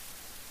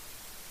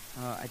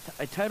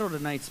I titled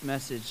tonight's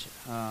message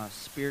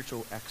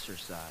Spiritual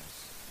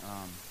Exercise.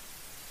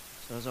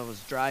 So as I was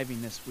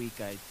driving this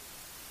week, I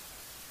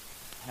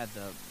had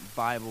the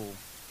Bible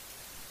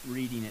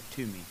reading it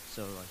to me.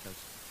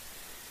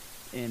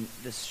 And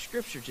the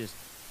scripture just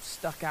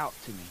stuck out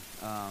to me.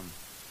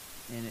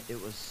 And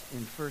it was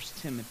in 1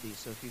 Timothy.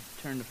 So if you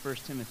turn to 1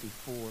 Timothy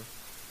 4,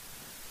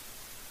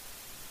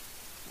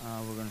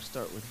 we're going to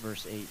start with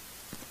verse 8.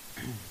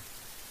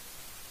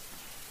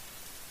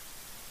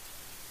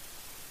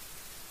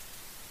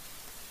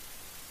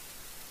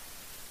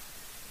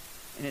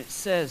 And it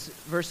says,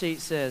 verse 8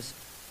 says,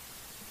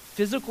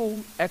 physical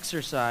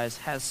exercise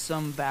has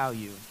some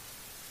value,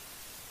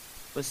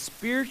 but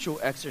spiritual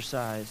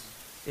exercise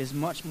is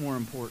much more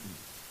important.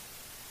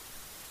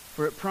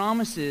 For it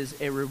promises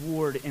a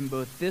reward in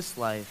both this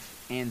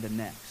life and the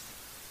next.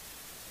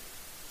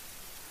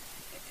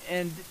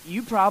 And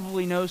you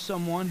probably know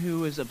someone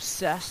who is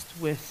obsessed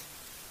with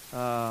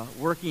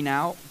working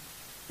out,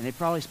 and they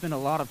probably spend a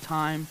lot of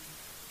time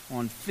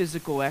on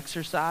physical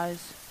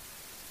exercise.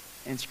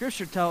 And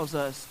Scripture tells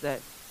us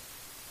that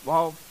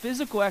while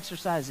physical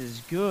exercise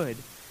is good,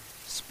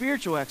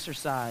 spiritual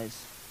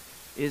exercise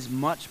is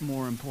much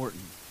more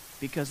important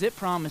because it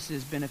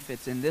promises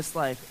benefits in this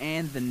life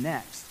and the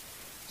next.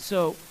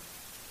 So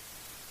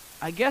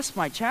I guess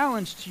my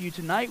challenge to you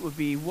tonight would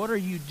be, what are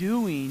you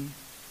doing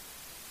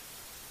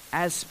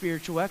as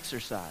spiritual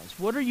exercise?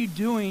 What are you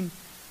doing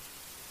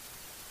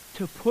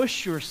to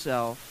push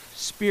yourself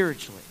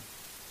spiritually?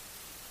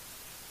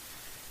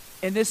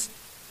 And this,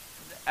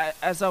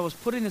 as I was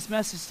putting this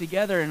message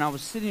together and I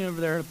was sitting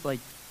over there like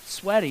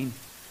sweating,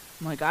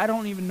 I'm like, I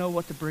don't even know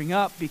what to bring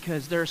up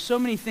because there are so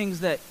many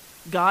things that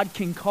God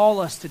can call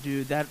us to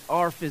do that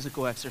are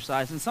physical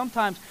exercise. And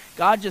sometimes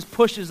God just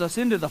pushes us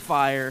into the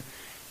fire,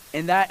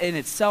 and that in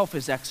itself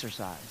is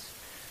exercise.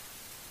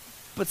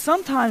 But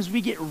sometimes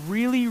we get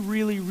really,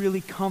 really,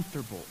 really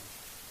comfortable.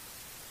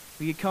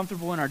 We get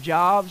comfortable in our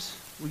jobs.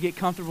 We get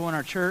comfortable in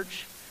our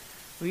church.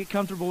 We get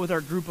comfortable with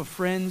our group of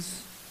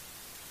friends.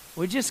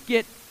 We just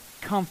get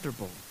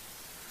comfortable.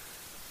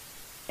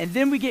 And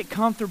then we get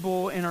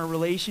comfortable in our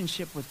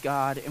relationship with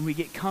God, and we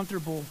get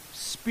comfortable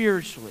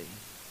spiritually.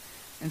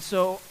 And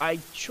so I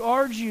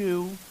charge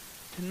you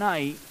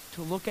tonight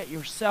to look at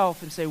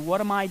yourself and say,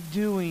 what am I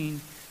doing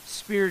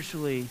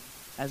spiritually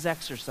as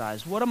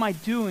exercise? What am I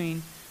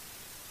doing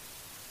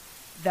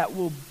that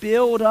will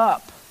build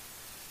up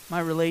my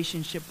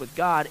relationship with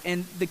God?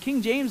 And the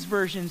King James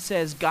Version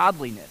says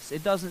godliness.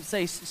 It doesn't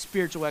say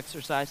spiritual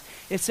exercise.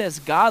 It says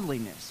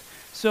godliness.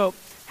 So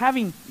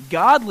having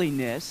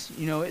godliness,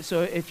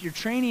 so if you're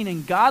training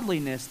in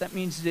godliness, that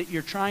means that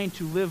you're trying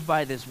to live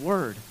by this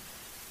word.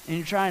 And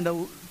you're trying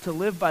to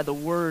live by the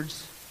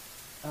words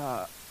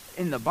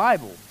in the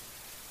Bible.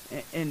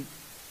 And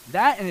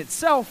that in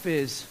itself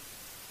is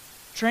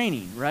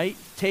training, right?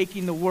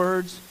 Taking the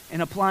words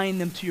and applying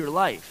them to your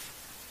life.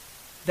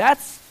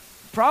 That's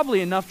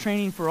probably enough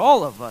training for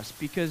all of us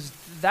because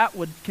that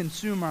would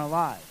consume our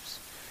lives.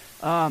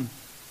 And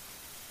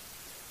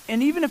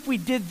even if we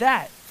did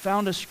that,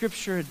 found a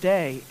scripture a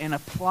day and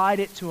applied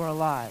it to our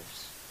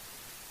lives.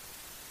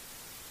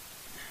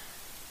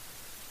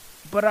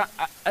 But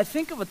I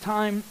think of a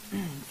time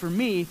for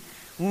me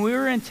when we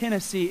were in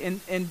Tennessee,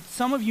 and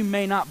some of you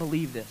may not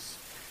believe this,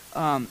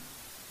 but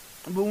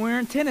when we were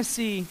in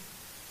Tennessee,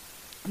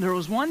 there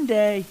was one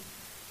day,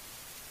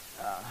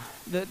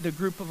 the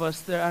group of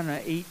us, I don't know,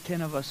 8,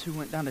 10 of us who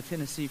went down to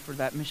Tennessee for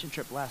that mission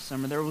trip last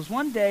summer, there was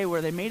one day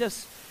where they made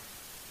us,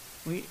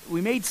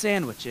 we made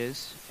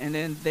sandwiches, and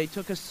then they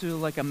took us to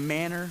like a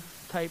manor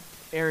type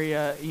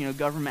area,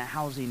 government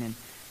housing,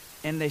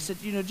 and they said,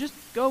 just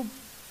go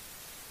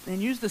and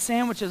use the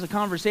sandwich as a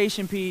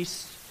conversation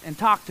piece and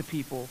talk to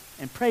people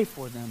and pray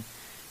for them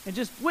and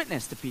just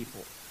witness to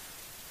people.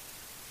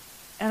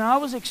 And I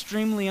was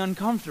extremely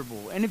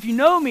uncomfortable. And if you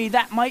know me,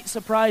 that might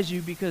surprise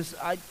you because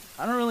I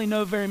don't really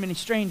know very many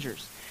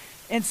strangers.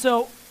 And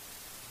so,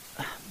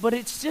 but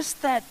it's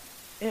just that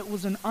it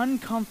was an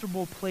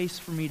uncomfortable place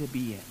for me to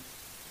be in.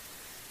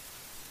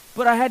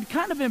 But I had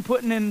kind of been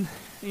put in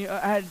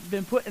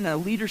a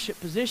leadership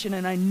position,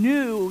 and I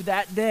knew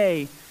that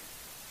day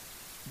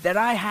that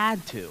I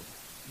had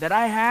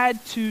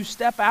to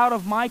step out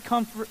of my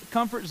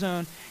comfort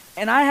zone,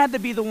 and I had to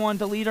be the one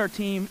to lead our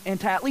team and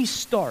to at least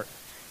start.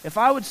 If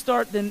I would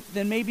start, then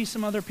maybe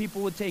some other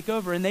people would take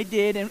over, and they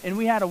did, and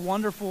we had a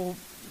wonderful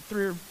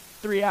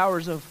 3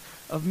 hours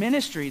of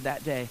ministry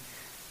that day.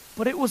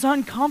 But it was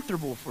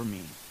uncomfortable for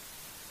me.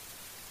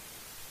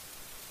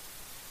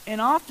 And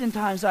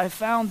oftentimes I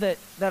found that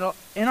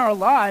in our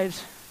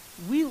lives,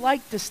 we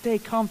like to stay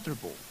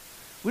comfortable.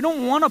 We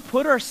don't want to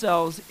put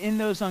ourselves in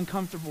those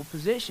uncomfortable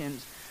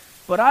positions,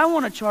 but I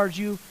want to charge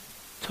you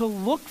to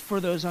look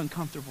for those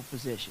uncomfortable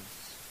positions.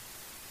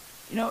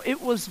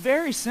 It was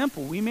very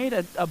simple. We made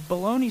a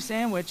bologna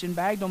sandwich and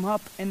bagged them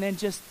up and then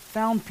just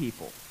found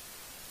people.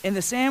 And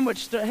the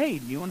sandwich, hey,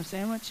 do you want a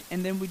sandwich?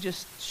 And then we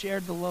just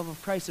shared the love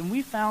of Christ. And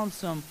we found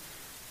some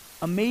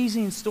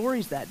amazing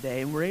stories that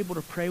day, and we're able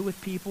to pray with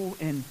people,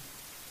 and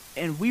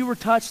we were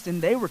touched and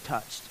they were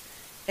touched.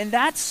 And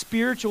that's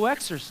spiritual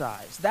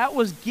exercise. That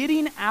was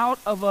getting out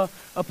of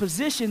a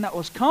position that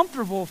was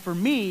comfortable for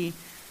me.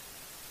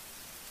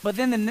 But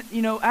then,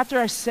 after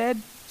I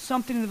said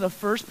something to the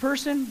first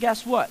person,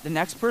 guess what? The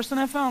next person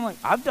I found, I'm like,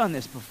 I've done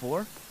this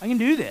before. I can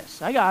do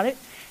this. I got it.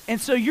 And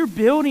so you're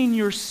building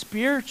your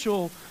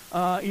spiritual,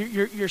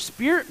 your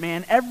spirit,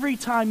 man, every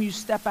time you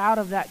step out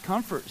of that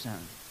comfort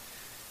zone.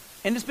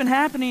 And it's been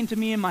happening to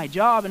me in my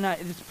job, and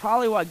it's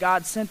probably why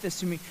God sent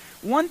this to me.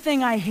 One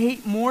thing I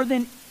hate more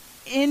than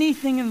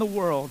anything in the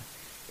world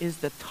is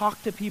to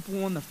talk to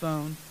people on the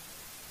phone,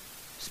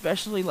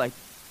 especially like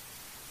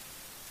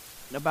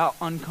about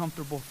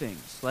uncomfortable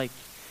things. Like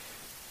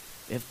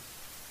if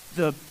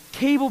the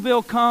cable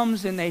bill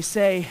comes and they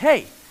say,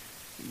 hey,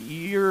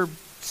 your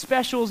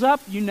special's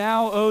up, you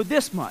now owe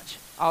this much.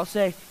 I'll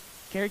say,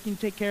 Carrie, can you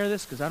take care of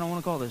this? Because I don't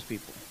want to call those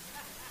people.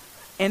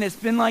 And it's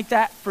been like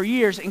that for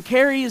years. And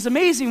Carrie is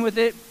amazing with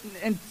it,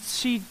 and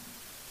she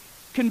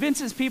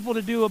convinces people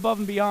to do above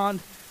and beyond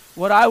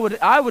what I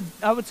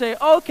would say,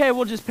 oh, okay,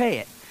 we'll just pay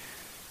it.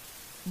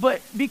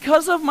 But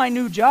because of my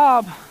new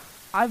job,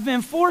 I've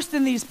been forced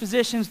in these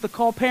positions to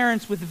call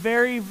parents with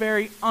very,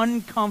 very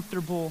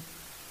uncomfortable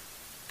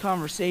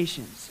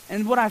conversations.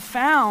 And what I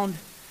found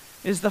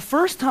is the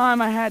first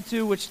time I had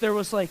to, which there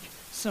was like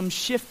some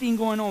shifting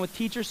going on with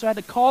teachers, so I had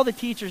to call the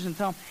teachers and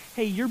tell them,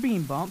 hey, you're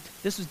being bumped.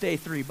 This was day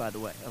 3, by the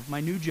way, of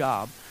my new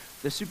job.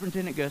 The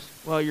superintendent goes,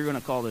 well, you're going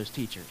to call those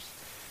teachers.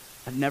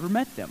 I've never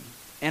met them.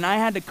 And I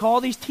had to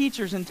call these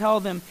teachers and tell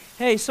them,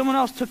 hey, someone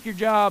else took your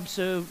job,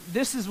 so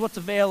this is what's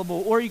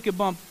available, or you could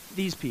bump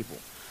these people.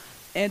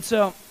 And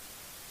so,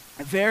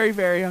 very,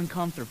 very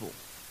uncomfortable.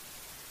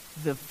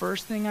 The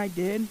first thing I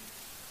did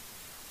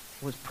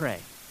was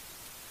pray.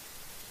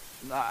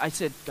 I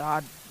said,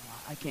 God,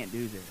 I can't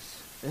do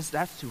this.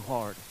 That's too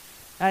hard.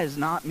 That is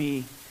not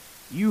me.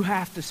 You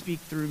have to speak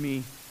through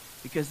me,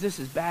 because this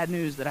is bad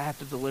news that I have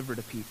to deliver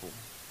to people.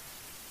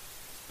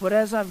 But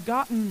as I've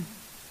gotten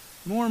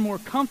more and more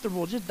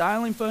comfortable just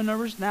dialing phone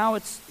numbers, now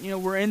it's,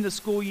 we're in the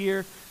school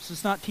year, so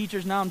it's not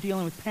teachers, now I'm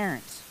dealing with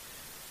parents.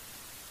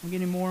 I'm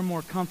getting more and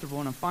more comfortable,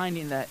 and I'm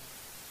finding that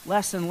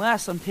less and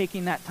less I'm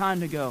taking that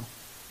time to go,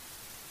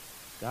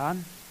 God,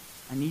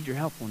 I need your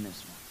help on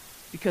this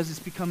one, because it's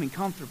becoming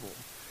comfortable.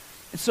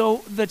 And so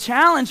the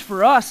challenge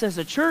for us as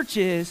a church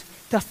is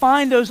to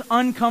find those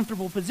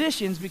uncomfortable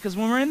positions, because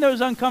when we're in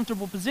those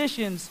uncomfortable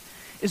positions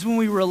is when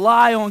we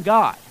rely on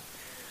God.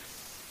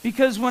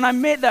 Because when I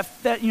made that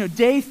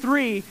day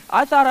 3,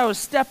 I thought I was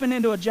stepping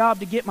into a job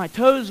to get my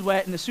toes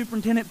wet, and the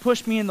superintendent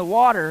pushed me in the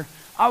water.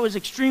 I was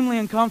extremely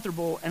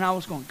uncomfortable, and I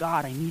was going,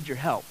 God, I need your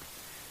help.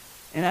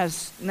 And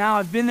as now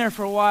I've been there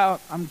for a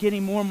while, I'm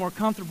getting more and more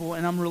comfortable,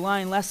 and I'm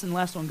relying less and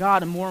less on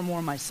God and more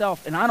on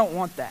myself, and I don't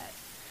want that.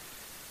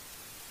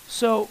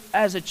 So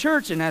as a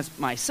church and as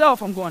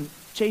myself, I'm going,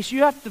 Chase,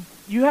 you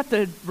have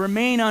to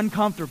remain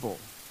uncomfortable.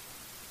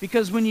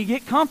 Because when you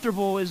get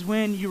comfortable is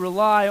when you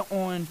rely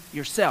on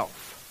yourself.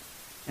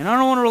 And I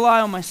don't want to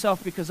rely on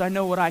myself, because I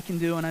know what I can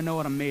do and I know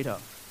what I'm made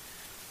of.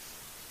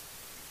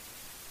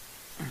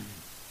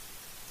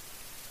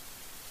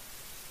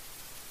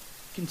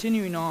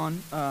 Continuing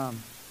on,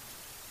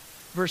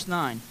 verse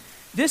 9.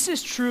 This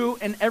is true,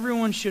 and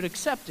everyone should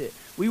accept it.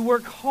 We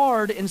work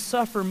hard and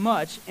suffer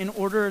much in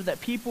order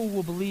that people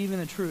will believe in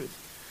the truth.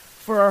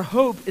 For our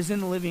hope is in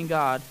the living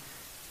God,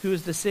 who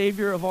is the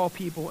Savior of all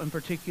people, and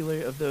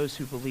particularly of those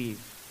who believe.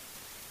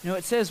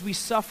 It says we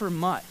suffer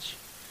much.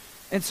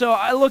 And so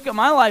I look at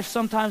my life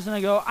sometimes and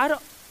I go, I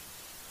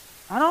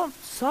don't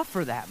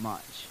suffer that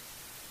much.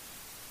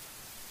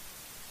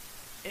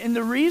 And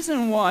the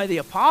reason why the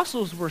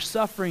apostles were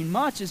suffering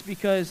much is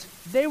because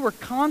they were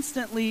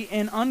constantly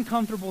in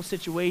uncomfortable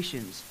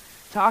situations,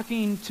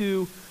 talking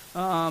to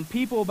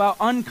people about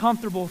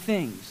uncomfortable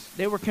things.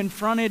 They were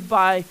confronted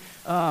by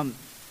the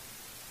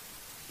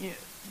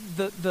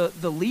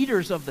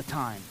leaders of the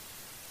time.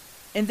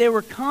 And they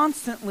were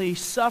constantly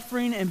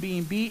suffering and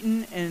being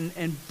beaten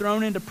and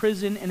thrown into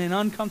prison and in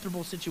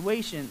uncomfortable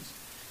situations.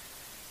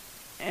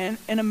 And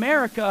in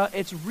America,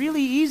 it's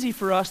really easy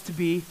for us to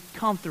be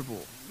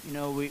comfortable.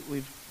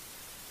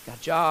 We've got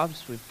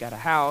jobs, we've got a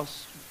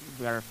house,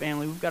 we've got our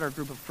family, we've got our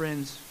group of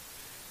friends,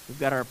 we've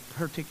got our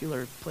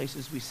particular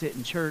places we sit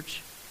in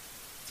church.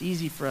 It's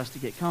easy for us to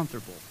get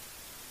comfortable.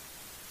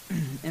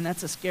 And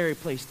that's a scary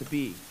place to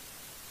be.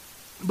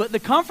 But the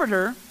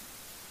Comforter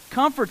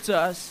comforts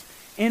us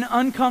in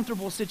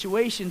uncomfortable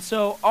situations.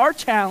 So our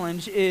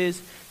challenge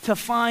is to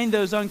find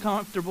those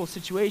uncomfortable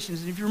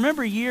situations. And if you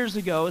remember years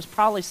ago, it was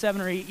probably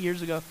 7 or 8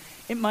 years ago,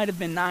 it might have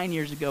been 9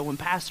 years ago, when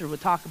Pastor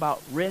would talk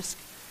about risk,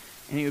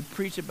 and he would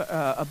preach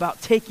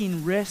about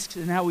taking risks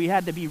and how we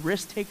had to be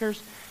risk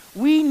takers.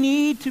 We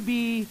need to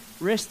be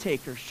risk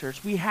takers,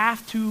 church. We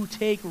have to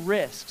take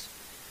risks.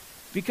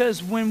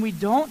 Because when we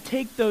don't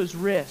take those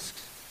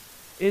risks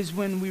is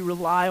when we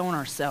rely on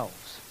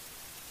ourselves.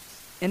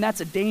 And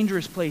that's a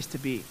dangerous place to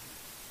be.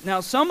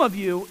 Now, some of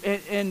you,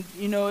 and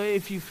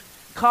if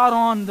you've caught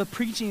on, the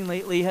preaching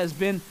lately has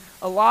been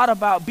a lot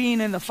about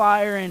being in the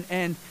fire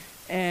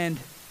and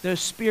the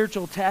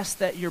spiritual tests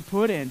that you're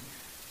put in.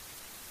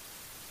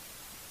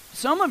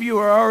 Some of you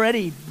are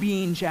already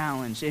being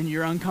challenged and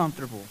you're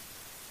uncomfortable.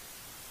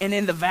 And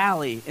in the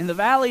valley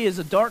is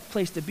a dark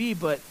place to be,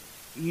 but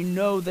you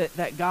know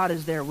that God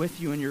is there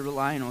with you and you're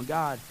relying on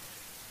God.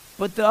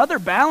 But the other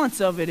balance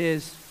of it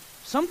is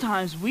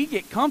sometimes we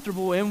get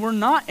comfortable and we're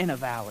not in a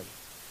valley.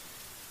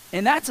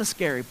 And that's a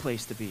scary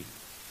place to be.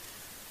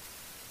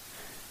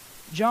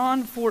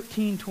 John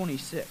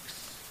 14:26.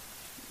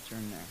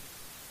 Turn there.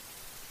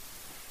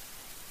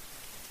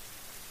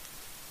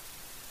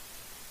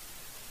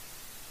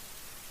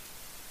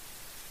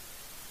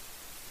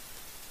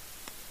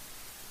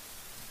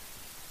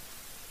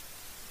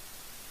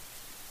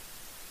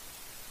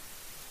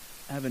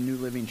 I have a New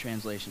Living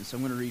Translation, so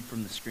I'm going to read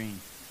from the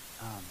screen.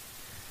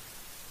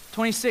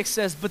 26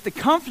 says, "But the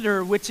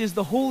Comforter, which is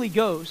the Holy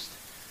Ghost,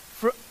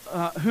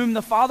 whom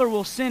the Father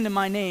will send in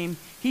my name,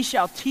 he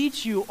shall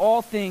teach you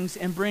all things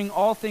and bring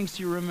all things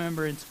to your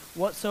remembrance,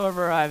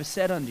 whatsoever I have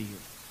said unto you."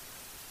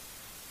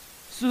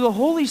 So the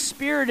Holy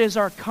Spirit is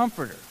our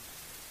comforter.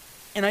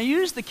 And I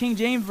use the King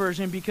James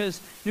Version because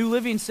New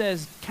Living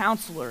says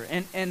counselor.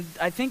 And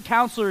I think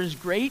counselor is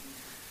great,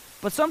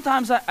 but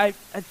sometimes I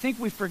think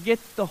we forget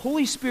the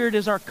Holy Spirit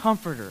is our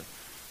comforter.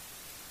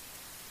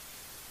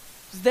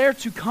 He's there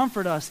to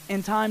comfort us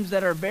in times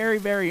that are very,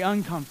 very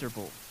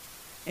uncomfortable,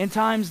 in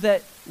times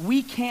that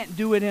we can't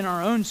do it in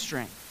our own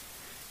strength.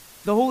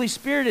 The Holy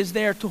Spirit is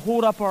there to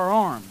hold up our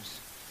arms,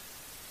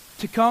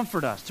 to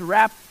comfort us, to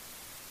wrap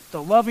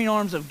the loving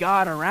arms of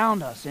God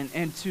around us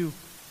and to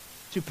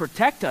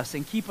protect us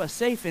and keep us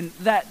safe. And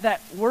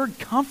that word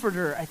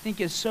comforter, I think,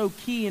 is so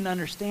key in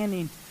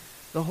understanding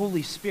the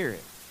Holy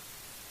Spirit.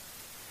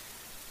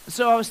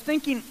 So I was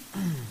thinking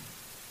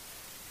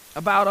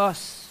about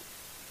us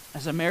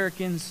as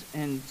Americans,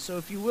 and so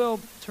if you will,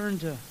 turn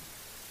to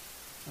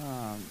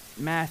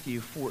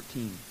Matthew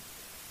 14.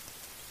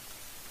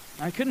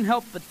 I couldn't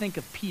help but think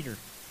of Peter.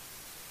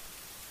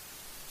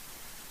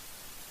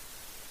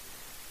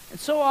 And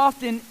so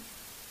often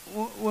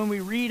when we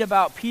read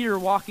about Peter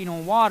walking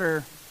on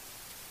water,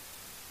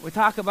 we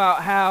talk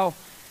about how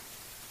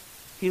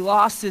he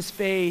lost his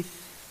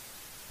faith,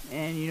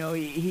 and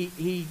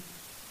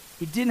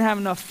he didn't have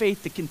enough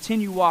faith to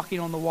continue walking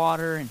on the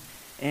water,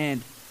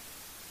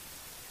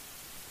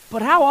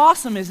 but how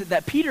awesome is it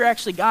that Peter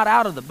actually got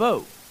out of the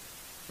boat,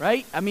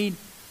 right? I mean,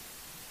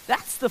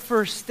 that's the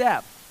first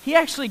step. He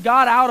actually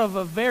got out of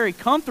a very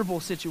comfortable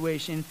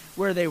situation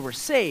where they were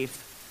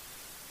safe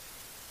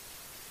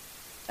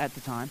at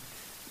the time.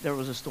 There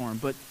was a storm,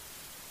 but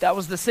that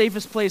was the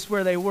safest place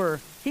where they were.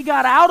 He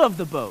got out of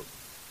the boat,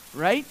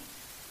 right?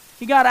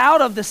 He got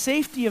out of the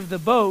safety of the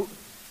boat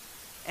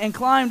and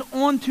climbed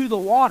onto the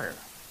water.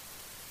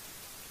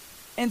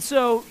 And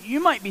so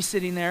you might be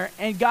sitting there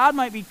and God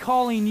might be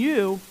calling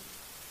you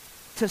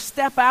to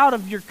step out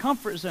of your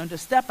comfort zone, to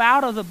step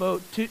out of the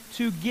boat,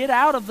 to get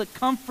out of the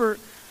comfort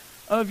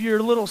of your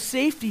little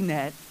safety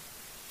net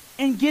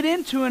and get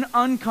into an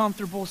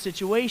uncomfortable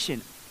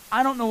situation.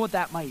 I don't know what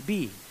that might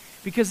be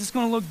because it's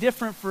going to look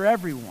different for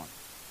everyone.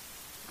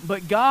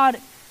 But God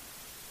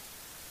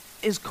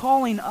is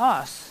calling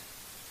us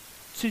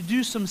to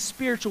do some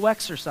spiritual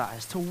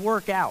exercise, to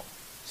work out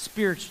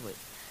spiritually.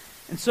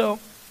 And so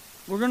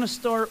we're going to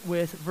start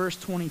with verse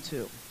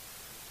 22.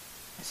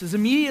 It says,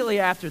 "Immediately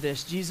after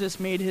this, Jesus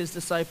made his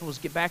disciples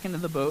get back into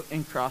the boat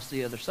and cross to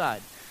the other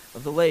side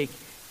of the lake,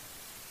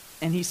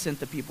 and he sent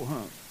the people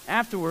home.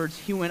 Afterwards,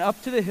 he went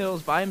up to the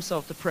hills by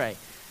himself to pray.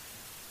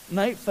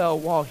 Night fell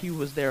while he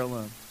was there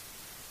alone.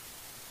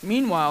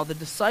 Meanwhile, the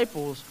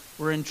disciples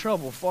were in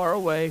trouble far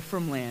away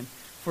from land,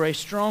 for a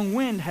strong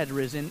wind had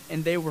risen,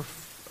 and they were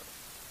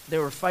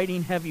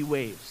fighting heavy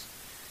waves.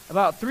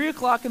 About 3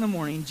 o'clock in the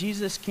morning,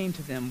 Jesus came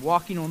to them,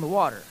 walking on the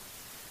water.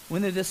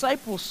 When the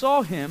disciples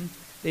saw him,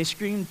 they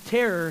screamed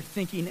terror,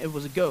 thinking it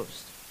was a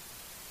ghost.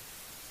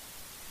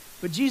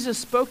 But Jesus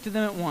spoke to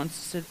them at once,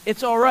 said,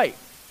 'It's all right.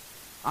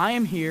 I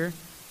am here.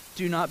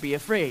 Do not be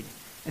afraid.'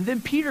 And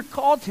then Peter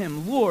called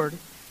him, 'Lord,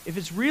 if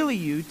it's really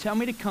you, tell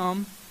me to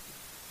come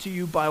to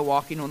you by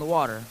walking on the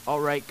water.' 'All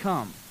right,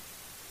 come.'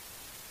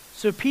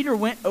 So Peter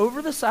went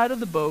over the side of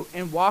the boat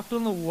and walked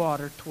on the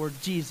water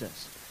toward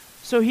Jesus.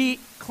 So he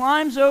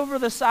climbs over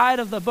the side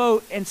of the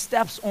boat and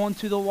steps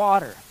onto the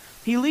water.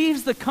 He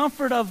leaves the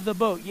comfort of the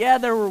boat. Yeah,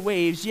 there were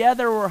waves. Yeah,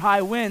 there were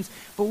high winds.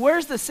 But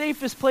where's the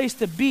safest place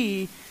to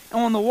be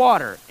on the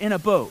water? In a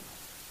boat.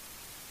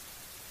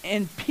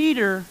 And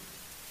Peter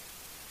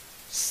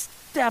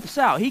steps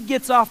out. He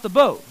gets off the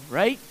boat,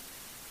 right?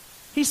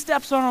 He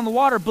steps out on the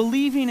water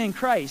believing in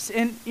Christ.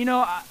 And,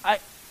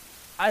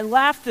 I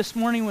laughed this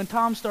morning when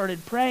Tom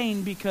started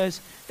praying because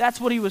that's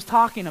what he was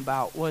talking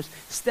about, was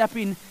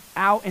stepping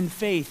out in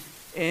faith.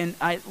 And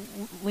I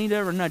leaned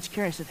over and nudged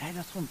Carrie. I said, "Hey,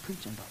 that's what I'm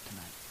preaching about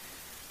tonight."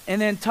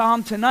 And then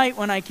Tom tonight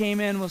when I came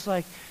in was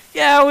like,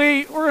 "Yeah,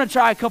 we're going to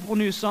try a couple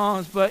new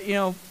songs, but,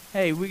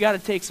 hey, we got to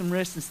take some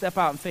risks and step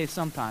out in faith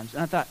sometimes."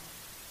 And I thought,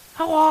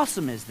 how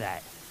awesome is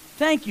that?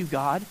 Thank you,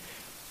 God.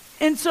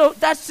 And so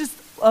that's just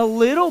a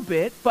little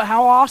bit, but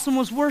how awesome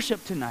was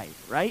worship tonight,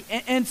 right?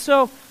 And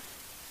so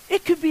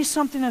it could be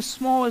something as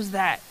small as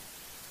that,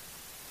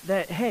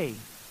 hey,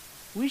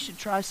 we should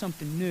try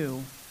something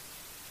new,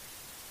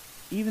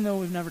 even though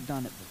we've never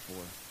done it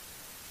before,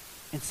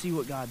 and see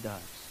what God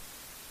does.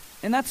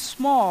 And that's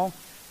small,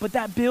 but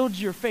that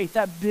builds your faith.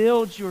 That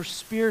builds your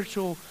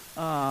spiritual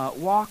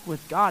walk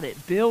with God.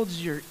 It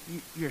builds your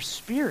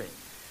spirit.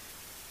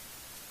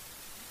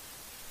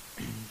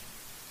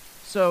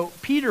 So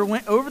Peter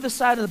went over the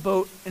side of the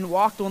boat and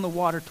walked on the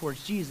water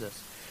towards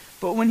Jesus.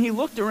 But when he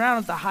looked around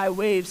at the high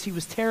waves, he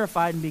was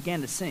terrified and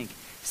began to sink.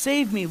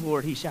 "Save me,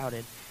 Lord," he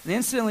shouted. And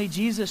instantly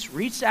Jesus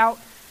reached out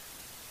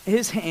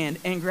his hand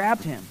and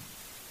grabbed him.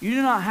 "You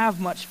do not have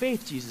much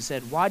faith," Jesus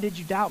said. "Why did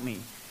you doubt me?"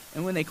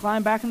 And when they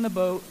climbed back in the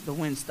boat, the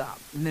wind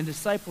stopped. And the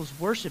disciples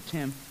worshiped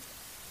him.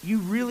 "You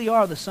really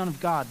are the Son of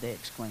God," they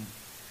exclaimed.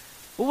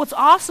 Well, what's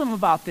awesome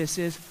about this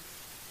is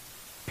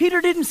Peter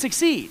didn't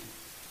succeed.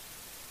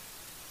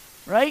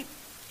 Right?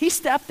 He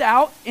stepped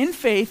out in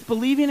faith,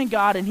 believing in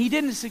God, and he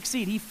didn't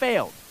succeed. He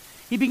failed.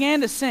 He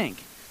began to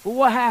sink. But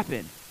what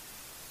happened?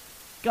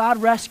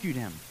 God rescued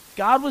him.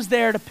 God was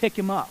there to pick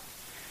him up.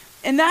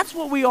 And that's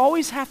what we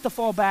always have to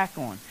fall back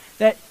on.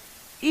 That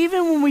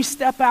even when we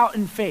step out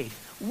in faith,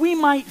 we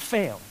might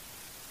fail.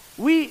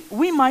 We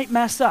might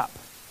mess up.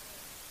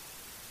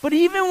 But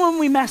even when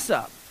we mess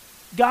up,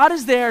 God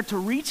is there to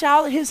reach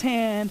out his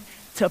hand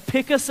to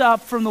pick us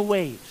up from the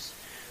waves.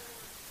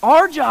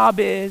 Our job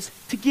is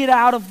to get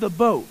out of the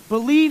boat,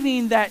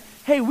 believing that,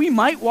 hey, we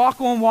might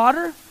walk on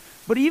water,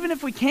 but even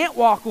if we can't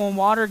walk on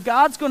water,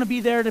 God's going to be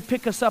there to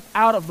pick us up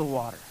out of the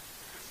water.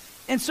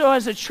 And so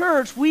as a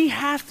church, we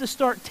have to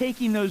start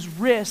taking those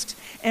risks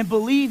and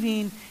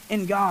believing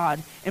in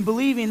God and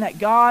believing that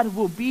God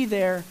will be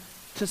there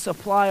to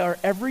supply our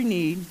every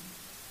need,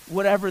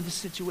 whatever the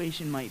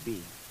situation might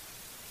be.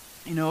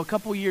 You know, a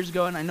couple years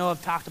ago, and I know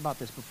I've talked about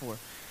this before,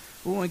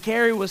 but when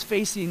Carrie was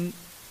facing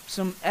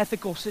some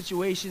ethical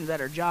situations at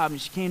her job, and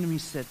she came to me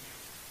and said,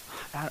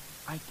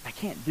 I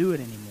can't do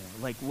it anymore.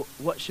 Like,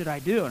 what should I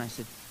do? And I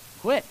said,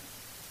 quit.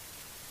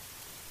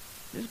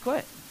 Just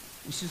quit.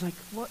 And she's like,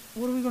 what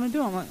are we going to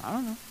do? I'm like, I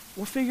don't know.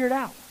 We'll figure it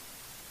out.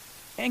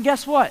 And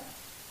guess what?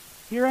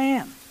 Here I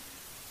am.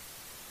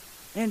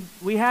 And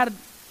we had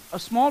a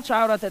small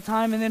child at that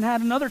time and then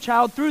had another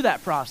child through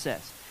that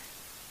process.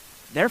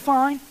 They're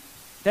fine.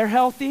 They're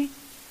healthy.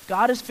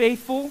 God is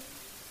faithful.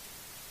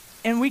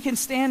 And we can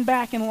stand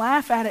back and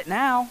laugh at it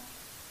now.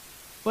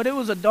 But it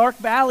was a dark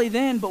valley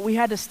then, but we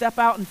had to step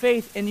out in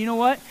faith. And you know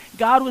what?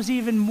 God was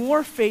even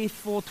more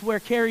faithful to where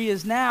Carrie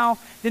is now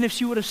than if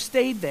she would have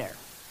stayed there,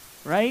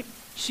 right?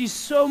 She's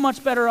so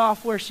much better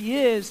off where she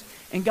is,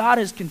 and God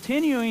is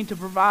continuing to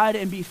provide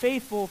and be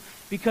faithful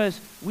because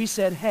we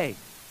said, hey,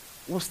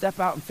 we'll step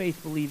out in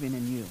faith believing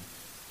in you.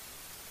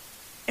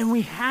 And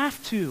we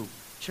have to,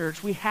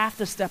 church, we have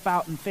to step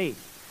out in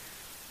faith.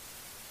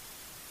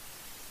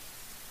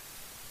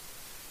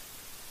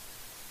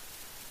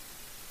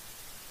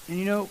 And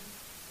you know,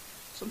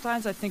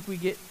 sometimes I think we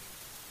get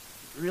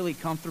really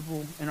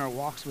comfortable in our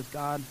walks with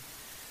God.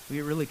 We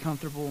get really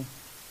comfortable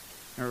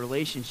in our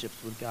relationships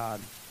with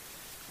God.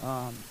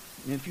 And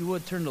if you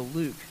would, turn to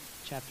Luke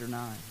chapter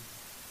 9.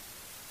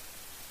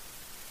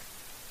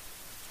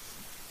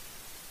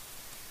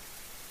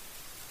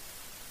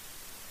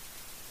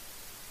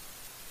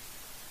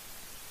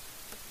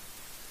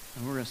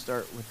 And we're going to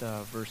start with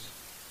verse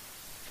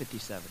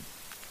 57.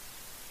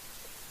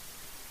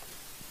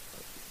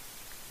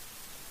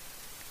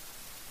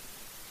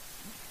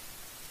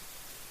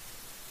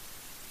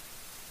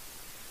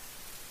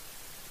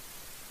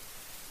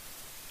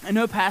 I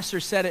know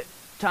pastors said it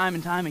time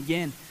and time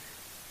again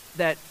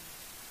that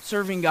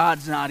serving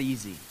God's not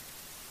easy.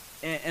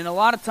 And a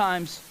lot of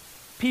times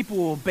people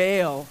will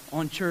bail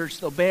on church,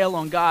 they'll bail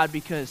on God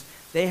because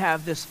they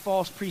have this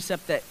false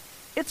precept that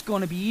it's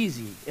going to be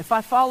easy. If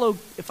I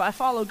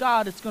follow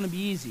God, it's going to be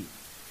easy.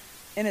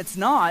 And it's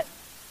not.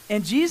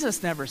 And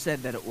Jesus never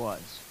said that it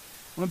was.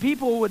 When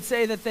people would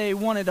say that they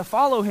wanted to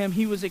follow him,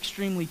 he was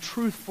extremely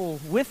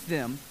truthful with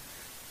them.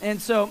 And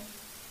so,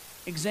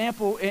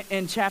 example,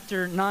 in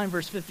chapter 9,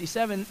 verse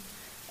 57,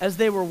 as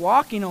they were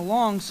walking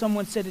along,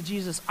 someone said to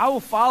Jesus, I will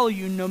follow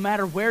you no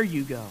matter where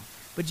you go.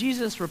 But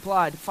Jesus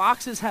replied,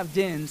 foxes have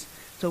dens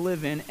to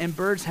live in, and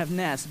birds have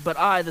nests, but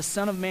I, the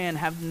Son of Man,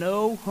 have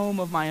no home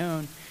of my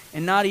own,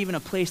 and not even a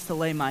place to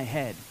lay my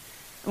head.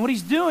 And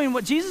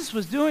what Jesus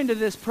was doing to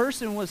this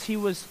person was he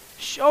was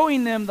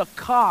showing them the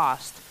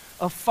cost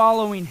of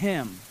following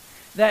him.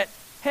 That,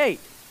 hey,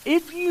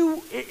 if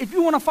you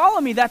want to follow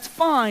me, that's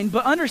fine,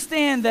 but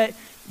understand that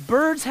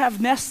birds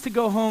have nests to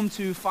go home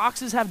to,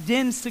 foxes have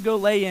dens to go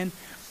lay in,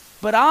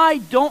 but I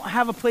don't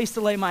have a place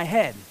to lay my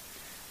head.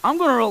 I'm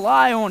going to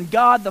rely on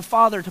God the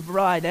Father to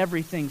provide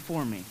everything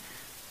for me.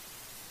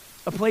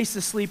 A place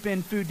to sleep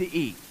in, food to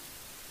eat.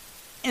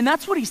 And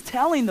that's what he's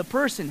telling the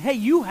person. Hey,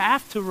 you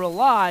have to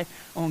rely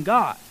on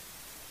God.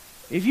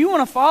 If you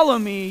want to follow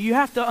me, you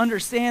have to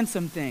understand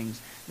some things.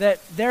 That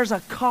there's a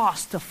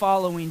cost to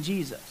following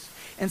Jesus.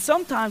 And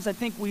sometimes I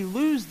think we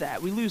lose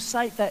that. We lose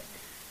sight that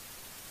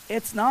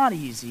it's not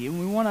easy. And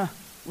we want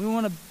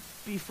to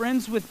be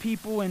friends with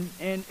people and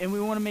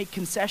we want to make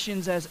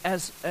concessions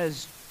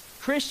as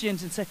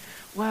Christians and say,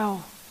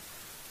 well,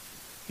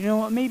 you know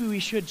what, maybe we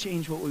should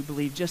change what we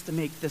believe just to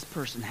make this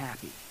person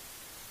happy.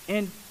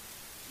 And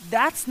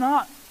that's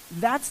not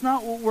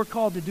what we're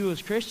called to do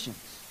as Christians.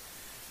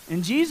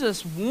 And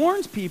Jesus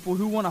warns people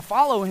who want to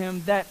follow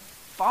him that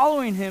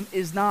following him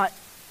is not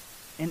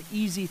an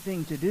easy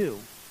thing to do.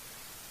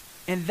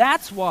 And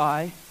that's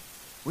why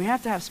we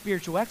have to have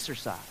spiritual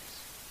exercise,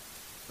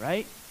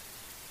 right?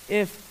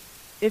 If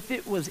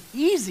it was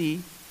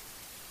easy,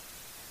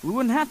 we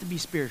wouldn't have to be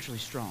spiritually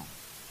strong.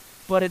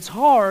 But it's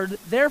hard,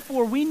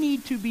 therefore we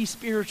need to be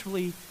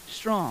spiritually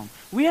strong.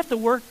 We have to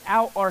work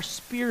out our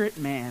spirit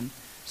man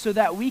so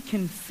that we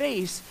can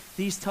face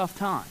these tough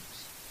times.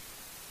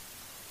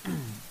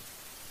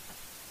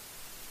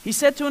 He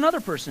said to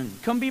another person,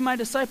 "Come be my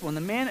disciple." And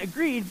the man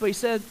agreed, but he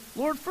said,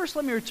 "Lord, first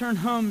let me return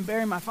home and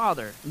bury my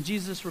father." And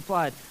Jesus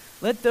replied,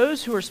 "Let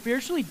those who are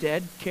spiritually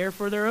dead care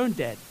for their own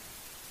dead.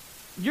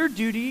 Your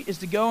duty is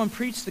to go and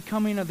preach the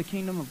coming of the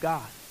kingdom of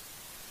God."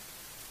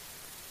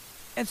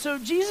 And so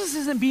Jesus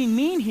isn't being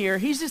mean here.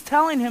 He's just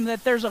telling him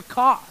that there's a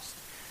cost.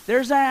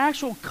 There's an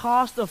actual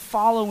cost of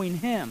following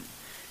him.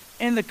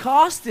 And the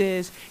cost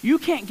is you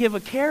can't give a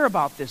care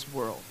about this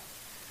world.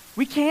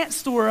 We can't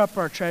store up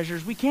our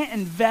treasures. We can't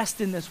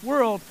invest in this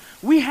world.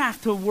 We have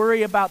to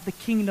worry about the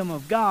kingdom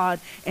of God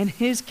and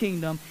his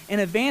kingdom and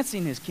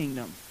advancing his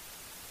kingdom.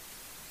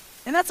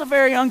 And that's a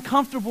very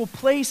uncomfortable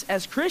place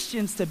as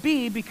Christians to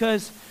be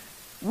because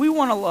we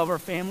want to love our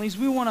families.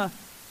 We want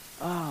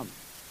to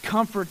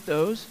comfort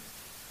those.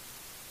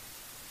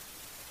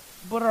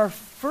 But our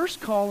first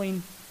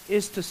calling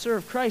is to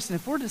serve Christ. And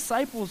if we're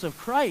disciples of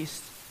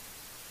Christ,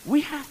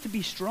 we have to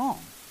be strong.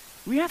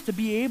 We have to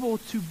be able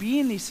to be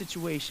in these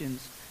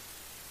situations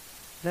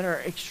that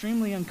are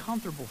extremely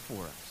uncomfortable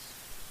for us.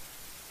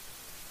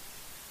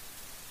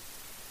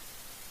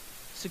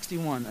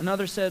 61.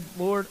 Another said,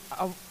 "Lord,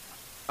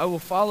 I will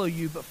follow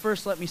you, but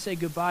first let me say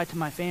goodbye to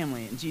my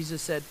family." And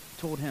Jesus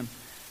told him,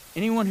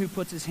 "Anyone who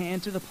puts his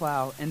hand to the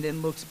plow and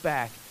then looks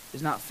back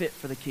is not fit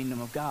for the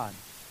kingdom of God."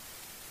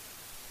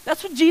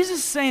 That's what Jesus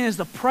is saying is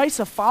the price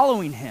of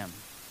following him.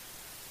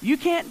 You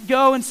can't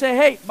go and say,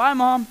 "Hey, bye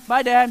mom,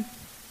 bye dad,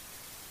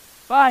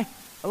 bye,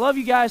 I love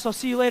you guys, I'll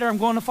see you later, I'm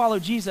going to follow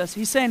Jesus."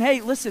 He's saying,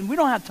 hey, listen, we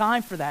don't have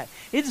time for that.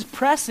 It's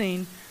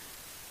pressing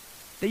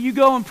that you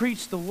go and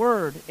preach the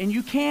word, and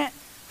you can't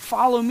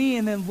follow me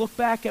and then look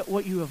back at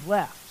what you have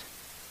left.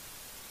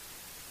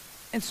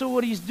 And so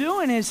what he's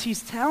doing is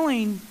he's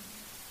telling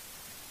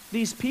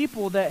these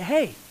people that,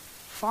 hey,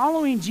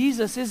 following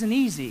Jesus isn't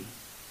easy.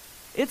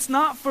 It's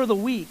not for the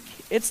weak.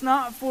 It's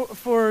not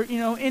for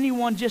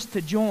anyone just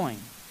to join.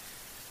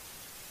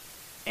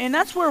 And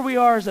that's where we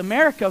are as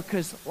America,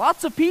 because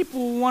lots of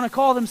people want to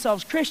call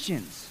themselves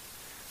Christians,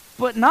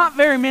 but not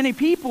very many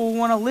people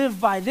want to live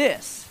by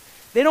this.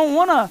 They don't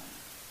want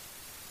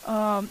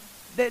to.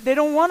 They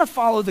don't want to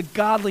follow the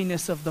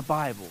godliness of the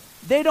Bible.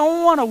 They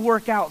don't want to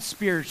work out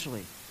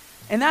spiritually,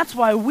 and that's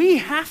why we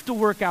have to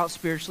work out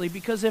spiritually.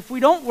 Because if we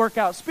don't work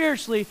out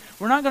spiritually,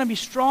 we're not going to be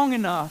strong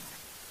enough,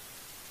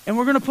 and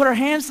we're going to put our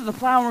hands to the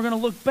plow and we're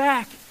going to look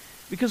back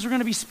because we're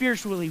going to be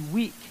spiritually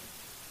weak.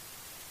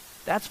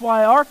 That's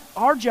why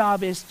our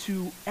job is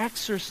to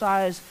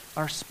exercise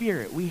our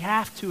spirit. We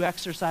have to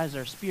exercise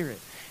our spirit.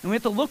 And we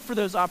have to look for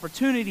those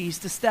opportunities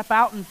to step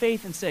out in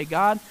faith and say,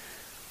 God,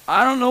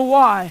 I don't know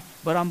why,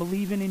 but I'm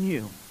believing in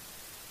you.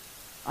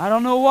 I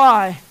don't know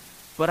why,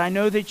 but I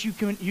know that you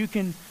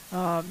can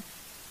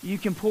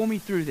pull me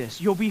through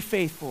this. You'll be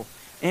faithful.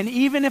 And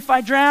even if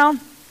I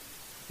drown,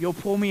 you'll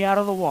pull me out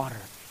of the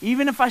water.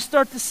 Even if I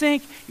start to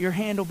sink, your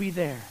hand will be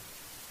there.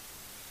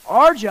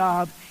 Our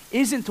job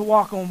isn't to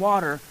walk on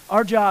water.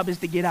 Our job is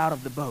to get out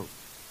of the boat.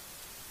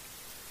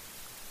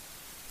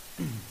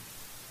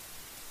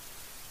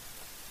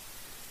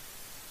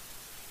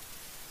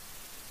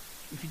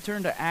 If you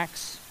turn to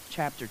Acts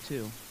chapter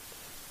 2.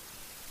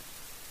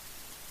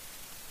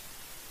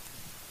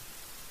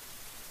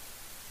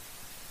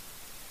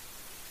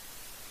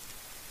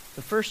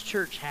 The first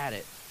church had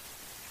it.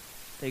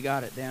 They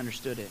got it. They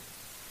understood it.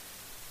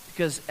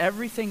 Because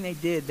everything they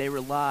did, they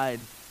relied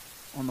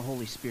on the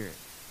Holy Spirit.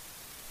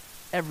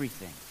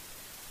 Everything.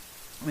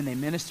 When they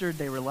ministered,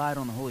 they relied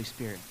on the Holy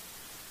Spirit.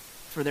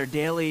 For their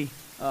daily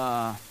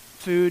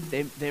food,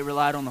 they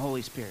relied on the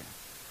Holy Spirit.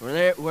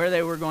 Where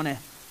they were going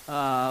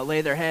to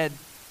lay their head,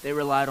 they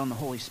relied on the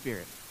Holy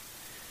Spirit.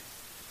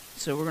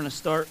 So we're going to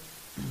start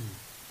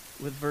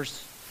with verse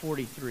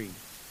 43.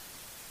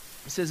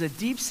 It says, a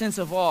deep sense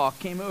of awe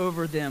came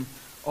over them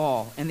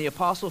all, and the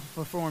apostles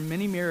performed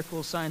many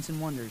miracles, signs,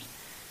 and wonders.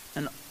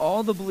 And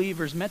all the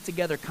believers met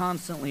together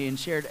constantly and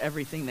shared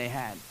everything they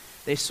had.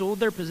 They sold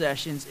their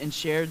possessions and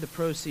shared the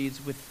proceeds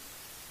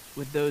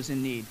with those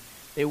in need.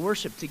 They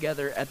worshiped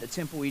together at the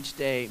temple each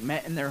day,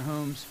 met in their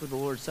homes for the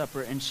Lord's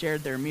Supper, and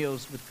shared their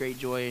meals with great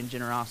joy and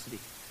generosity.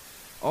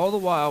 All the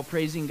while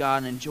praising God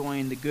and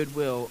enjoying the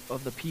goodwill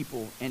of the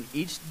people. And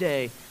each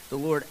day the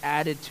Lord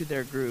added to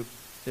their group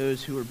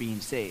those who were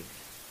being saved.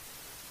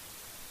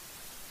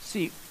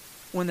 See,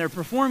 when they're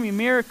performing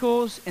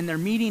miracles and they're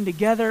meeting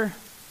together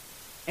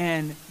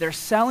and they're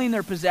selling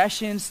their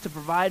possessions to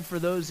provide for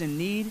those in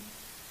need,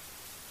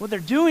 What they're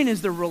doing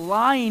is they're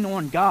relying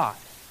on God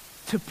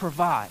to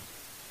provide.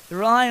 They're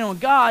relying on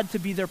God to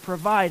be their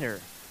provider.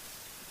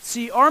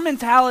 See, our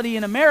mentality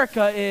in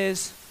America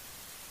is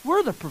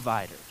we're the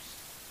providers,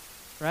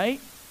 right?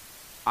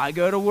 I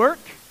go to work.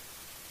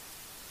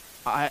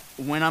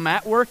 When I'm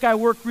at work, I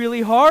work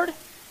really hard,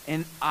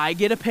 and I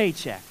get a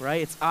paycheck,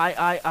 right? It's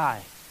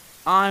I.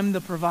 I'm the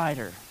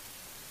provider.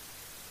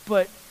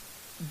 But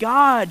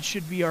God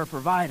should be our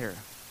provider.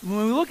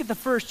 When we look at the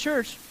first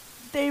church,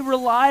 they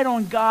relied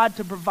on God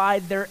to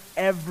provide their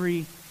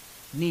every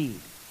need.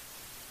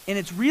 And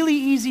it's really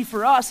easy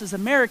for us as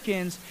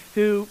Americans,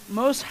 who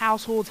most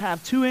households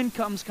have two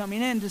incomes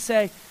coming in, to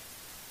say,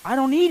 I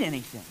don't need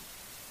anything.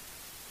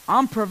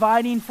 I'm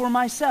providing for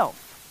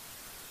myself.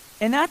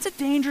 And that's a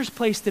dangerous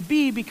place to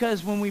be,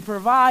 because when we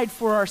provide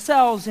for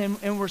ourselves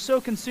and we're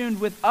so consumed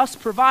with us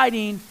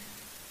providing,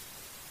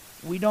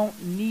 we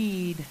don't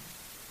need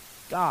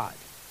God,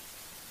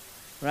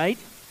 right?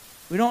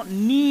 We don't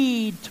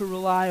need to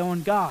rely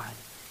on God.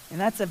 And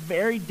that's a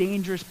very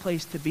dangerous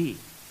place to be.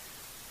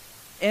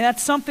 And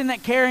that's something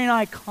that Carrie and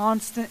I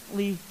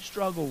constantly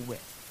struggle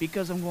with,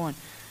 because I'm going,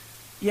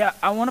 yeah,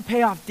 I want to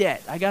pay off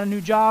debt. I got a new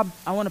job.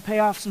 I want to pay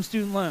off some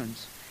student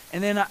loans.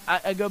 And then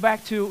I go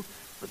back to,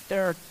 but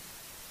there are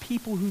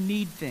people who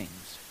need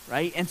things,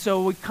 right? And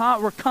so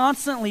we're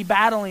constantly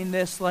battling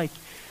this, like,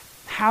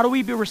 how do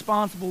we be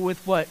responsible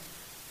with what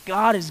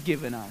God has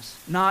given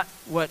us? Not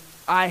what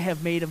I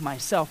have made of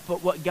myself,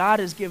 but what God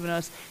has given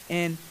us.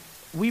 And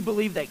we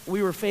believe that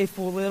we were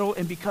faithful a little,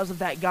 and because of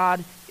that,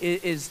 God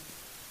is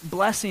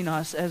blessing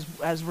us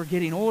as we're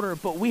getting older.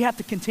 But we have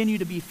to continue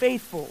to be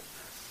faithful.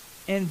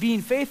 And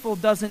being faithful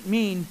doesn't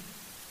mean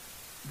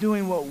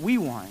doing what we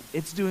want.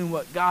 It's doing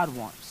what God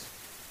wants.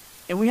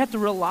 And we have to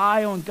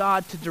rely on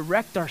God to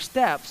direct our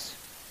steps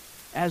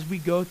as we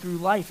go through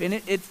life.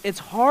 And it's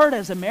hard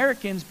as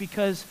Americans,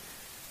 because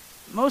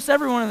most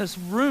everyone in this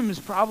room is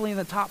probably in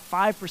the top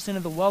 5%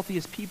 of the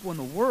wealthiest people in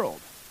the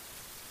world.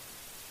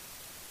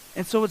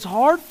 And so it's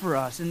hard for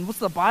us. And what's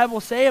the Bible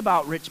say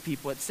about rich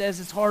people? It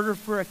says it's harder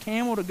for a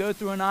camel to go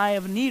through an eye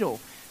of a needle.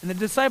 And the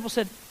disciples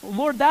said, well,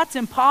 Lord, that's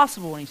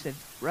impossible. And he said,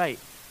 right,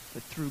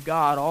 but through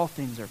God, all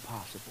things are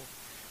possible.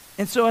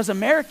 And so as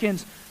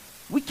Americans,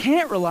 we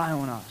can't rely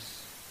on us.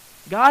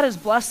 God has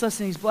blessed us,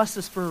 and he's blessed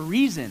us for a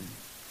reason.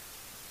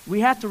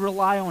 We have to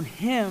rely on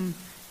him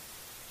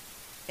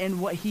and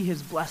what he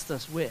has blessed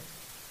us with.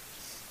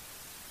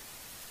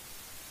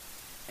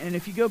 And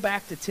if you go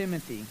back to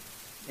Timothy,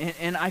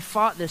 and I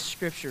fought this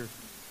scripture,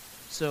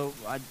 so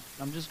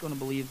I'm just going to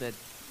believe that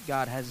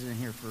God has it in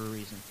here for a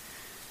reason.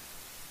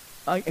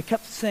 I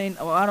kept saying,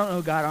 oh, I don't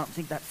know, God, I don't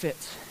think that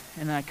fits.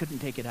 And I couldn't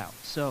take it out.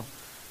 So,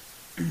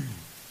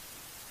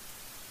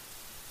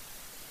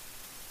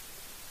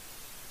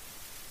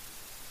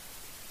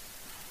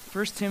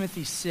 1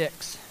 Timothy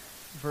 6,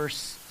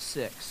 verse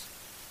 6.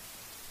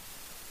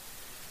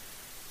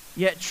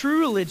 Yet true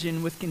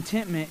religion with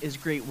contentment is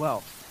great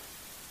wealth.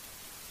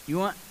 You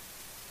want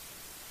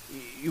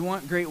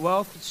great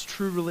wealth? It's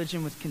true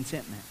religion with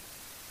contentment.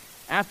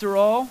 After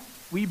all,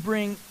 we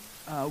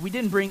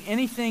didn't bring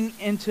anything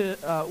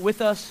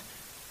with us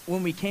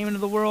when we came into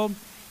the world,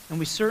 and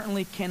we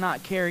certainly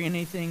cannot carry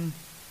anything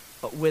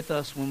with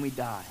us when we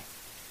die.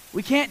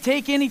 We can't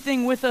take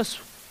anything with us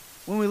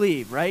when we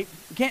leave, right?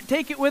 We can't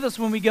take it with us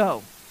when we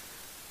go.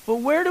 But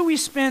where do we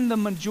spend the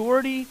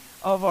majority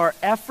of our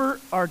effort,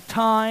 our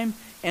time,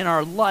 and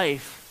our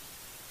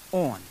life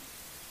on?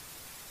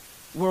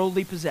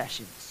 Worldly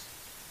possessions,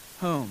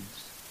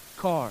 homes,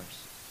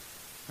 cars,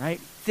 right?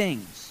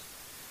 Things.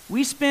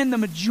 We spend the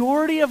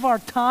majority of our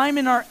time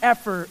and our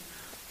effort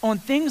on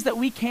things that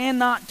we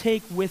cannot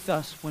take with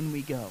us when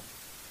we go.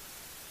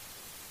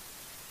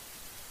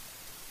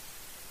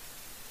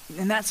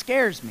 And that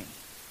scares me.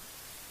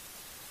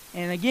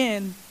 And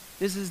again,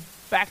 this is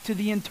back to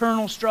the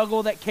internal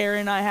struggle that Carrie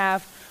and I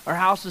have. Our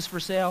house is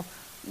for sale.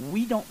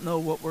 We don't know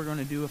what we're going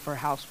to do if our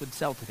house would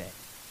sell today.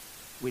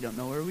 We don't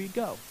know where we'd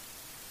go.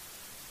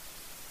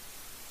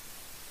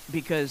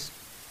 Because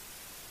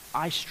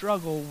I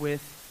struggle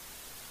with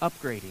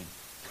upgrading.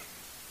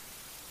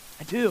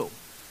 I do.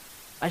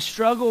 I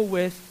struggle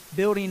with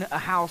building a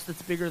house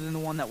that's bigger than the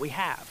one that we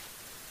have.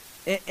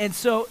 And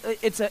so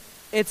it's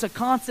a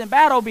constant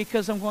battle,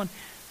 because I'm going,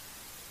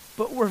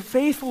 but we're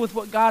faithful with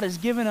what God has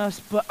given us,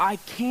 but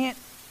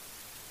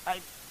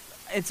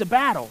it's a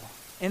battle.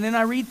 And then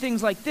I read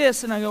things like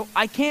this and I go,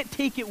 I can't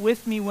take it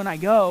with me when I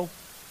go.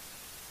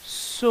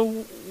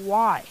 So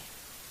why?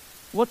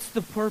 What's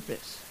the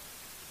purpose?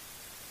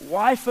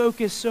 Why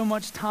focus so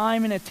much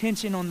time and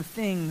attention on the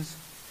things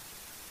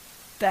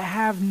that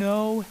have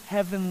no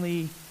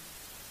heavenly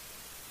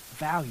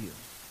value?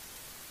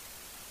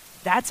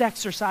 That's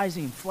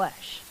exercising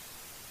flesh,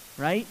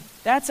 right?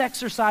 That's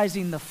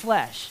exercising the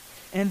flesh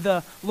and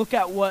the look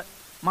at what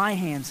my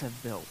hands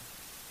have built.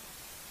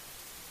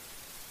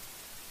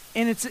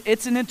 And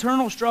it's an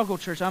internal struggle,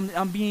 church.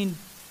 I'm being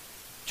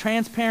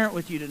transparent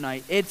with you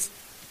tonight. It's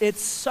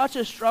such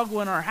a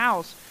struggle in our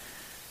house,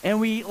 and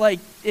we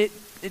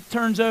it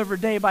turns over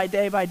day by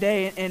day by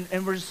day,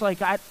 and we're just like,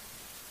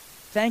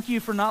 Thank you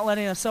for not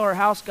letting us sell our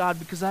house, God,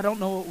 because I don't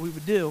know what we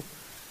would do.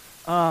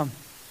 But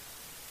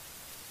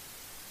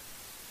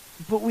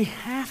we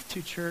have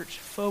to, church,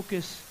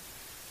 focus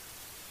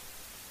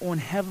on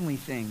heavenly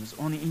things,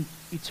 on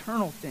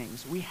eternal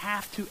things. We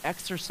have to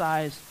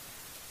exercise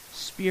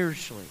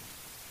spiritually.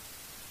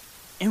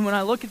 And when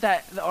I look at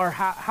that, our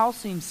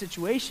housing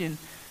situation,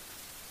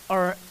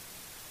 our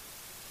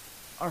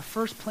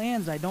first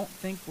plans, I don't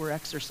think we're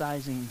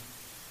exercising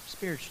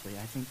spiritually.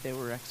 I think they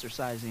were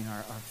exercising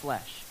our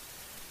flesh.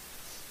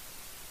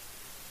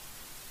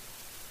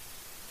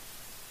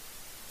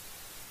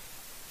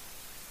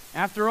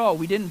 After all,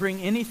 we didn't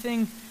bring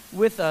anything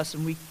with us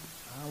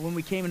when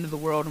we came into the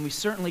world, and we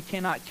certainly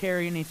cannot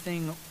carry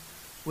anything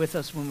with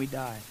us when we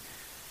die.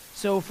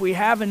 So if we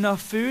have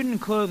enough food and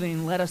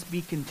clothing, let us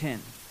be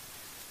content.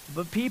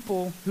 But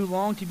people who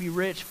long to be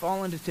rich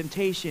fall into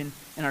temptation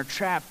and are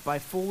trapped by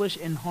foolish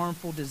and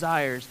harmful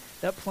desires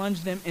that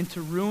plunge them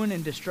into ruin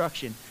and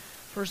destruction.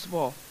 First of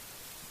all,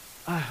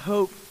 I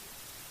hope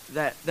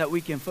that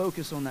we can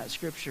focus on that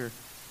scripture.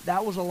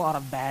 That was a lot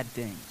of bad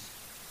things.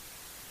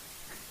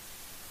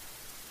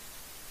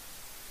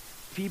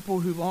 People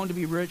who long to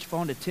be rich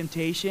fall into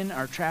temptation,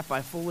 are trapped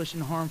by foolish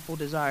and harmful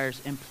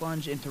desires, and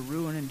plunge into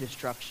ruin and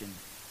destruction.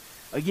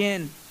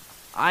 Again,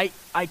 I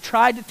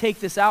tried to take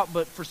this out,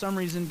 but for some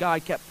reason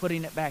God kept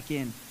putting it back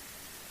in.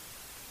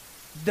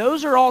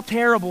 Those are all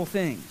terrible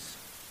things,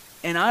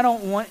 and I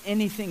don't want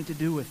anything to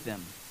do with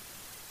them.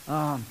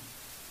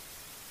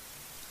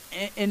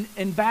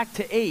 And back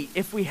to 8,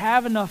 if we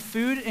have enough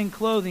food and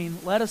clothing,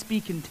 let us be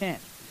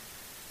content.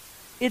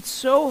 It's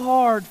so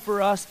hard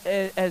for us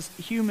as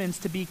humans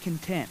to be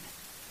content.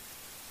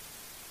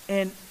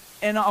 And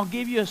I'll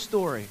give you a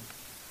story.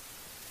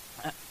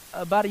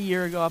 About a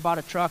year ago, I bought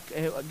a truck.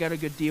 I got a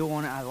good deal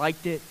on it. I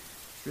liked it.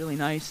 It's really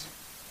nice.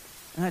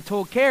 And I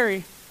told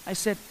Carrie, I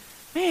said,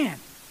 man,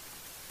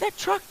 that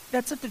truck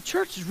that's at the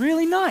church is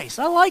really nice.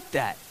 I like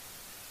that.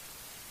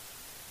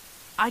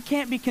 I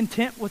can't be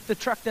content with the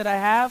truck that I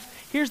have.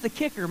 Here's the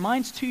kicker.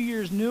 Mine's 2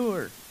 years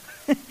newer.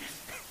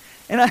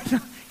 And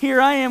here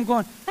I am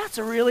going, that's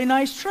a really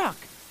nice truck.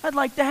 I'd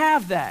like to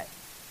have that.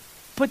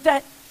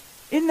 But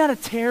isn't that a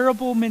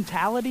terrible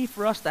mentality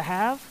for us to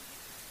have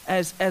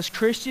as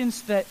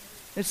Christians? That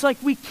it's like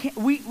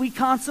we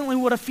constantly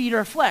want to feed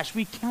our flesh.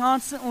 We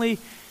can't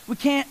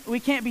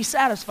be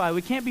satisfied.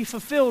 We can't be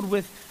fulfilled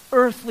with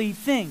earthly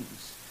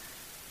things.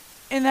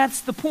 And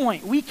that's the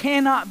point. We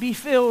cannot be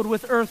filled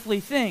with earthly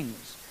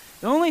things.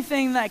 The only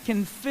thing that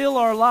can fill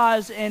our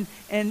lives and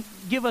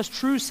give us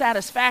true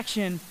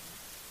satisfaction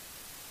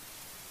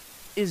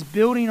is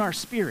building our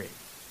spirit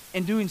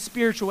and doing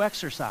spiritual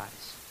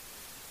exercise.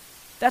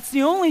 That's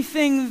the only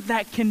thing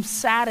that can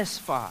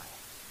satisfy.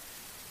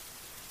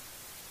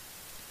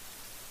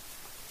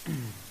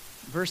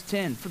 Verse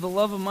 10, for the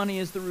love of money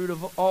is the root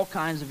of all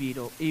kinds of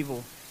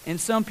evil, and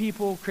some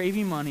people,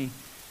 craving money,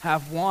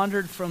 have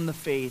wandered from the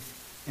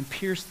faith and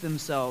pierced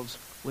themselves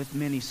with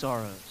many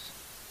sorrows.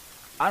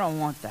 I don't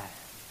want that.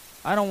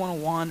 I don't want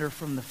to wander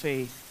from the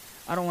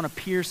faith. I don't want to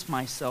pierce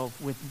myself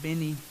with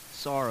many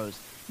sorrows.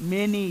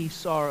 Many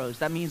sorrows.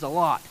 That means a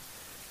lot.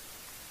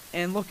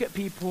 And look at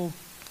people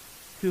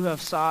who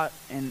have sought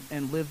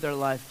and lived their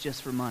life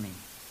just for money.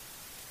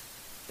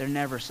 They're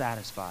never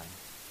satisfied.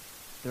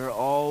 They're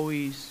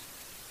always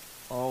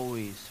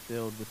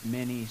filled with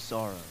many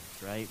sorrows,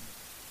 right?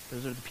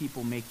 Those are the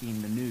people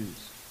making the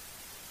news.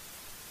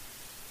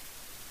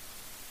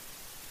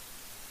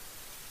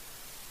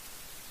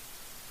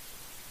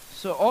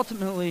 So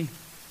ultimately,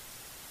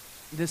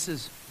 this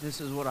is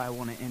what I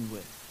want to end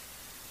with.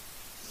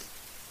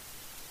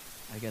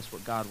 I guess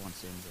what God wants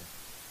to end with.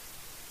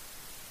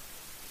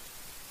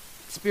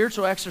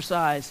 Spiritual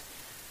exercise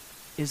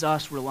is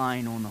us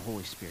relying on the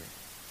Holy Spirit.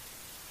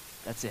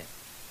 That's it.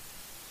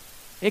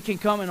 It can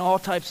come in all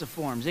types of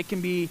forms. It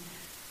can be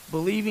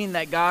believing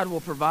that God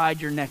will provide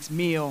your next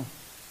meal,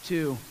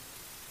 to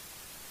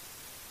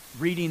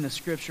reading the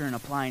scripture and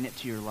applying it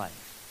to your life.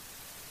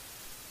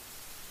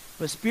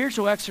 But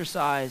spiritual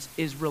exercise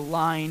is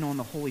relying on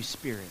the Holy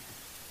Spirit.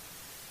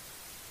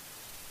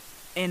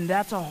 And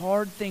that's a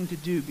hard thing to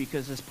do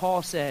because, as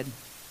Paul said,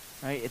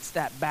 right, it's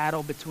that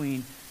battle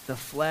between the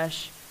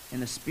flesh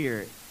and the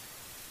spirit.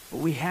 But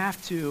we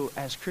have to,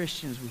 as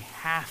Christians, we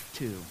have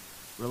to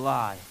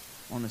rely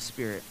on the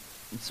Spirit.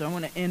 And so I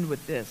want to end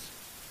with this.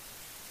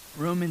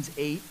 Romans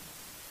 8,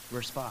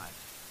 verse 5.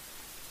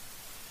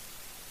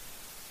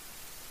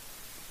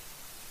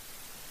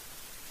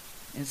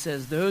 It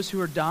says, those who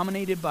are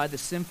dominated by the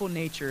sinful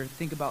nature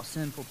think about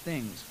sinful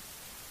things.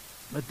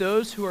 But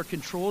those who are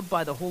controlled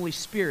by the Holy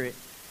Spirit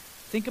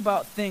think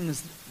about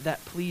things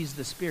that please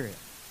the Spirit.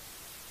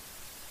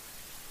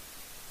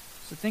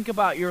 So think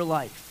about your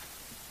life.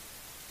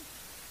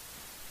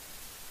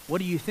 What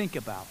do you think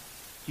about?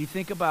 Do you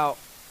think about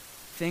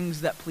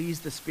things that please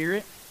the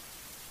Spirit?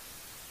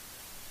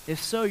 If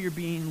so, you're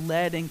being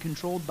led and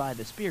controlled by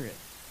the Spirit.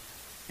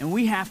 And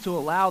we have to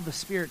allow the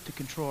Spirit to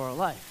control our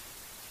life.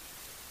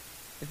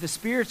 If the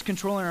Spirit's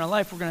controlling our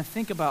life, we're going to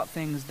think about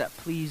things that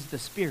please the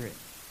Spirit.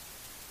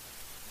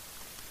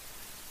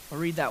 I'll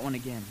read that one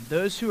again.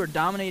 Those who are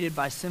dominated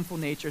by sinful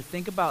nature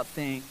think about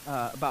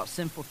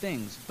sinful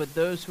things, but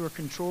those who are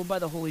controlled by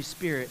the Holy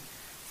Spirit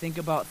think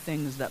about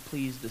things that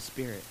please the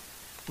Spirit.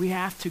 We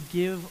have to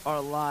give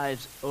our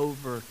lives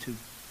over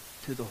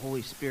to the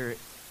Holy Spirit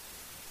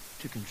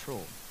to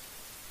control.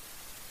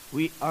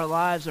 Our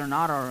lives are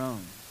not our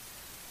own.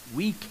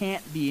 We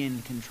can't be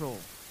in control.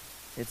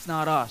 It's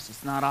not us.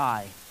 It's not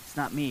I. It's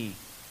not me.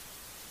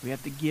 We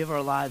have to give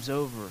our lives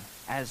over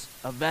as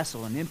a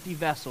vessel, an empty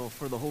vessel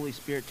for the Holy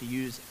Spirit to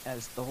use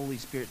as the Holy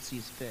Spirit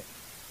sees fit.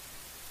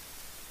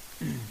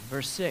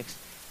 Verse 6,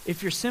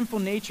 if your sinful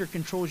nature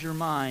controls your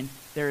mind,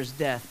 there is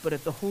death. But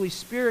if the Holy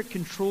Spirit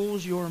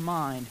controls your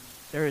mind,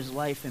 there is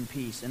life and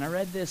peace. And I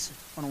read this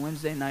on a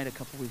Wednesday night a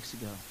couple weeks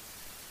ago.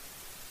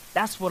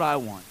 That's what I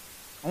want.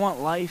 I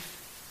want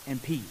life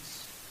and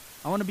peace.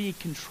 I want to be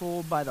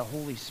controlled by the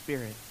Holy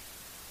Spirit.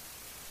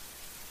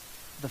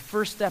 The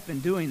first step in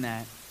doing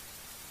that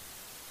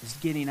is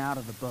getting out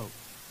of the boat,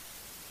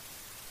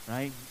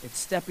 right? It's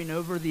stepping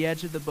over the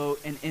edge of the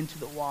boat and into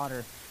the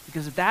water,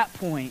 because at that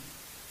point,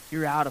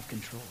 you're out of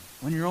control.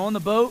 When you're on the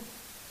boat,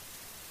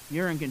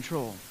 you're in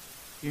control.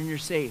 You're in your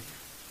safe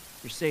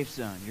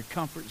zone, your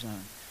comfort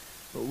zone.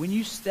 But when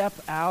you step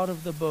out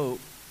of the boat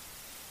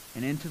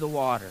and into the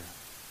water,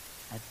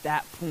 at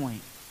that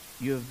point,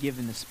 you have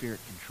given the Spirit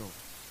control.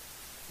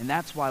 And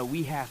that's why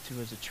we have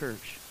to, as a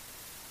church,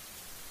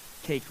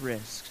 take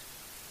risks,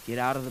 get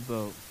out of the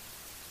boat,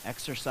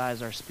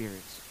 exercise our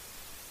spirits.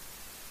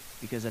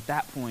 Because at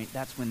that point,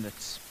 that's when the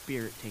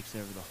Spirit takes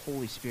over, the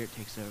Holy Spirit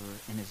takes over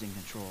and is in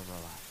control of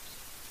our lives.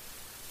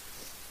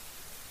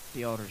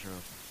 The altars are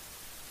open.